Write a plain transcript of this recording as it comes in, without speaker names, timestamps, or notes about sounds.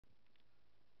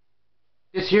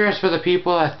here is for the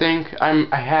people that think I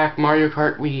hack Mario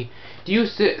Kart Wii. Do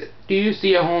you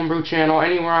see a homebrew channel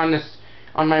anywhere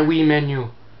on my Wii menu?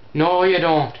 No, you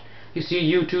don't. You see a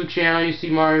YouTube channel, you see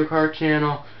Mario Kart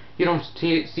channel. You don't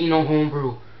see no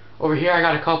homebrew. Over here I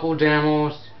got a couple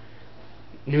demos,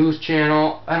 news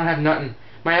channel. I don't have nothing.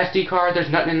 My SD card, there's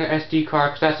nothing in the SD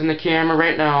card because that's in the camera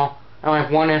right now. I only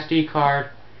have one SD card.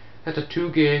 That's a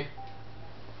 2 gig.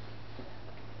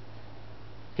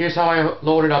 Here's how I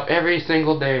load it up every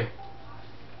single day.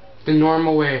 The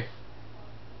normal way.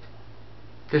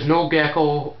 There's no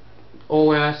Gecko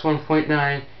OS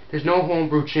 1.9. There's no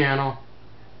homebrew channel.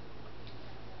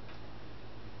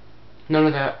 None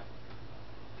of that.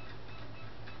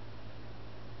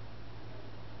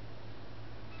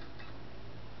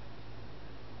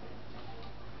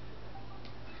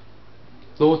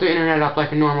 Load the internet up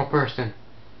like a normal person.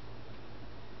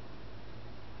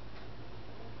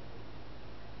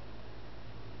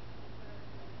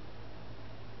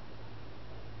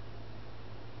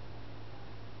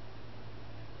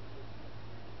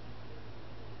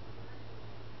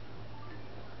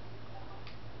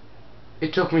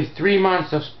 It took me 3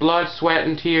 months of blood, sweat,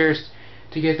 and tears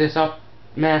to get this up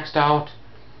maxed out.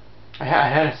 I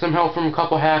had some help from a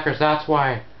couple hackers, that's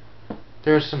why.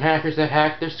 There's some hackers that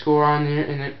hacked their score on there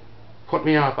and it put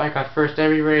me up. I got first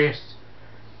every race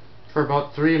for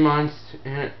about 3 months,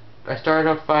 and I started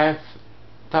up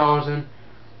 5,000.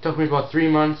 Took me about 3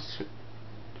 months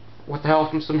with the help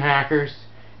from some hackers,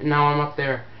 and now I'm up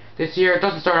there. This year it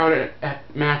doesn't start out at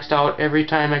maxed out every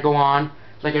time I go on,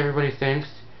 like everybody thinks.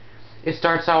 It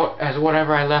starts out as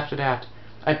whatever I left it at.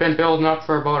 I've been building up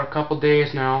for about a couple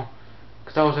days now,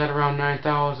 because I was at around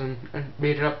 9,000 and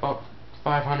made it up about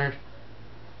 500.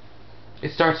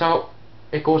 It starts out,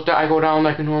 it goes down, I go down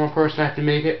like a normal person. I have to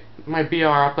make it my BR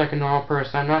up like a normal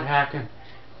person. I'm not hacking.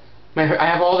 I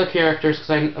have all the characters because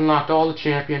I unlocked all the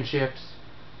championships.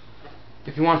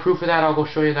 If you want proof of that, I'll go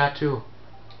show you that too.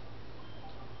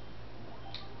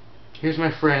 Here's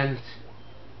my friends.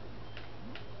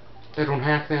 I don't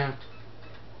hack that.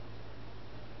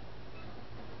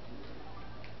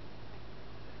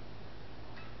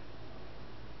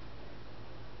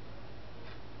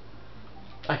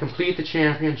 I complete the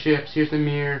championships. Here's the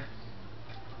mirror.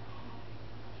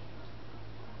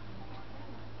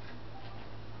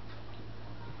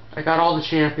 I got all the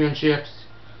championships.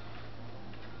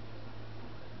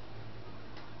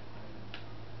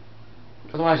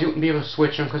 Otherwise you wouldn't be able to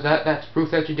switch them, because that's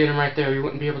proof that you did them right there. You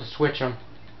wouldn't be able to switch them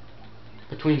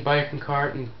between bike and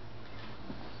kart, and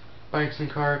bikes and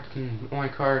karts, and only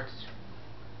karts.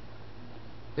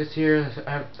 This here,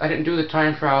 I didn't do the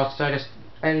time trials, so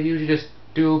I usually just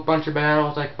do a bunch of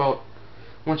battles, like about,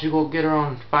 once you go get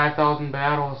around 5,000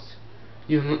 battles,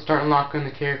 you start unlocking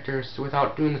the characters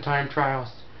without doing the time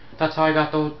trials. That's how I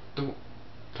got the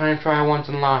time trial ones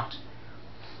unlocked.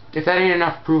 If that ain't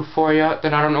enough proof for you,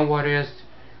 then I don't know what is.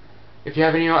 If you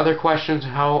have any other questions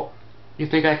how you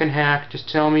think I can hack, just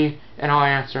tell me and I'll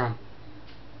answer them.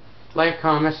 Like,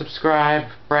 comment, subscribe.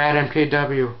 Brad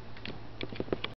MKW.